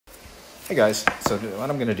Hey guys, so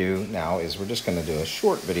what I'm going to do now is we're just going to do a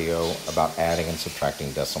short video about adding and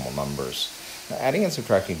subtracting decimal numbers. Now, adding and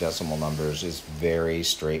subtracting decimal numbers is very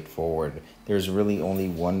straightforward. There's really only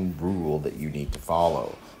one rule that you need to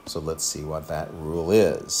follow. So let's see what that rule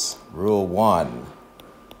is. Rule 1,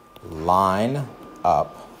 line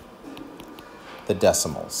up the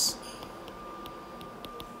decimals.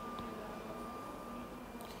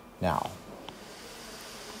 Now,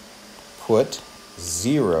 put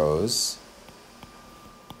zeros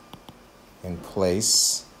in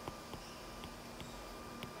place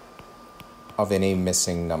of any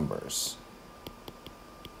missing numbers.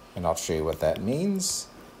 And I'll show you what that means.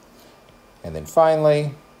 And then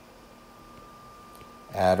finally,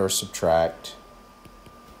 add or subtract.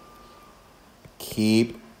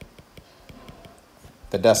 Keep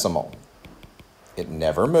the decimal. It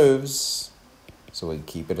never moves, so we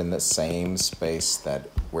keep it in the same space that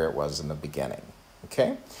where it was in the beginning.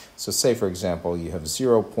 Okay, so say for example you have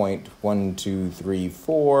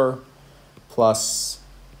 0.1234 plus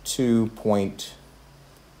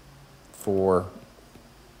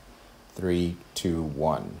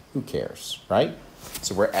 2.4321. Who cares, right?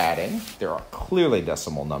 So we're adding. There are clearly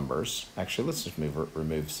decimal numbers. Actually, let's just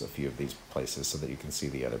remove a few of these places so that you can see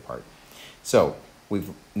the other part. So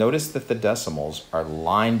we've noticed that the decimals are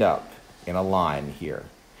lined up in a line here.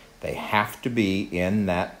 They have to be in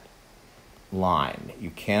that line. You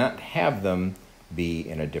cannot have them be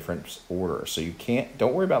in a different order. So you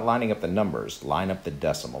don't worry about lining up the numbers, line up the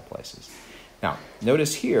decimal places. Now,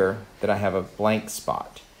 notice here that I have a blank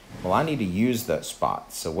spot. Well, I need to use that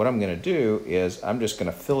spot. So what I'm going to do is I'm just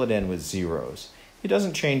going to fill it in with zeros. It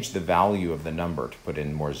doesn't change the value of the number to put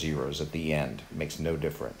in more zeros at the end. It makes no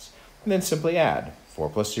difference. And then simply add. 4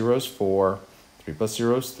 plus 0 is 4, 3 plus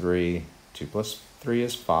 0 is 3, 2 plus 3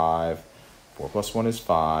 is 5, 4 plus 1 is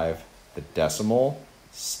 5. The decimal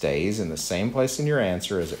stays in the same place in your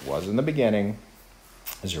answer as it was in the beginning.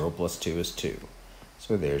 0 plus 2 is 2.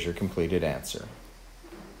 So there's your completed answer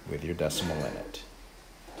with your decimal in it.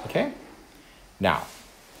 Okay? Now,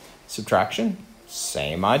 subtraction,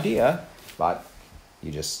 same idea, but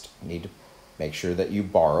you just need to make sure that you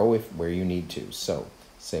borrow where you need to. So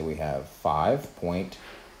say we have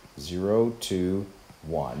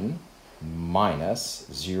 5.021 minus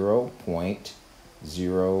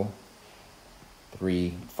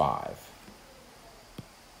 0.035.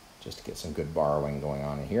 Just to get some good borrowing going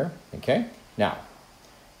on in here. Okay? Now,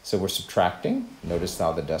 so we're subtracting. Notice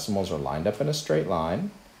how the decimals are lined up in a straight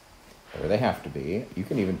line where they have to be. You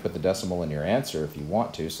can even put the decimal in your answer if you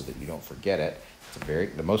want to so that you don't forget it.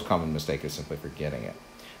 The most common mistake is simply forgetting it.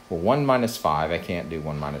 Well, 1 minus 5, I can't do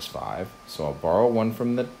 1 minus 5. So I'll borrow 1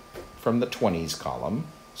 from the 20s column.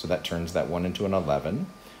 So that turns that 1 into an 11.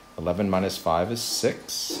 11 minus 5 is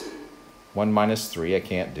 6. 1 minus 3 I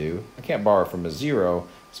can't do. I can't borrow from a 0,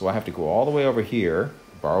 so I have to go all the way over here,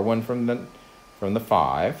 borrow 1 from the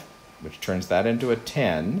 5, which turns that into a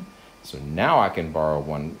 10. So now I can borrow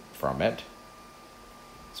 1 from it.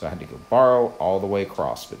 So I had to go borrow all the way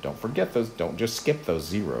across, but don't forget those, don't just skip those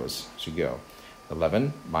zeros as you go.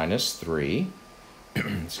 11 minus 3,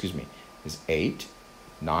 excuse me, is 8.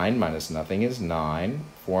 9 minus nothing is 9.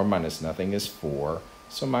 4 minus nothing is 4.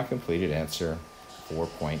 So my completed answer,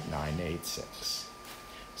 4.986.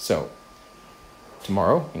 So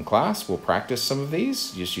tomorrow in class, we'll practice some of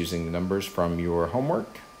these, just using the numbers from your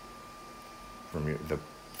homework,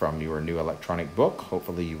 from your new electronic book.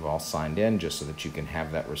 Hopefully you've all signed in just so that you can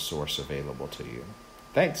have that resource available to you.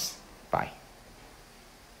 Thanks. Bye.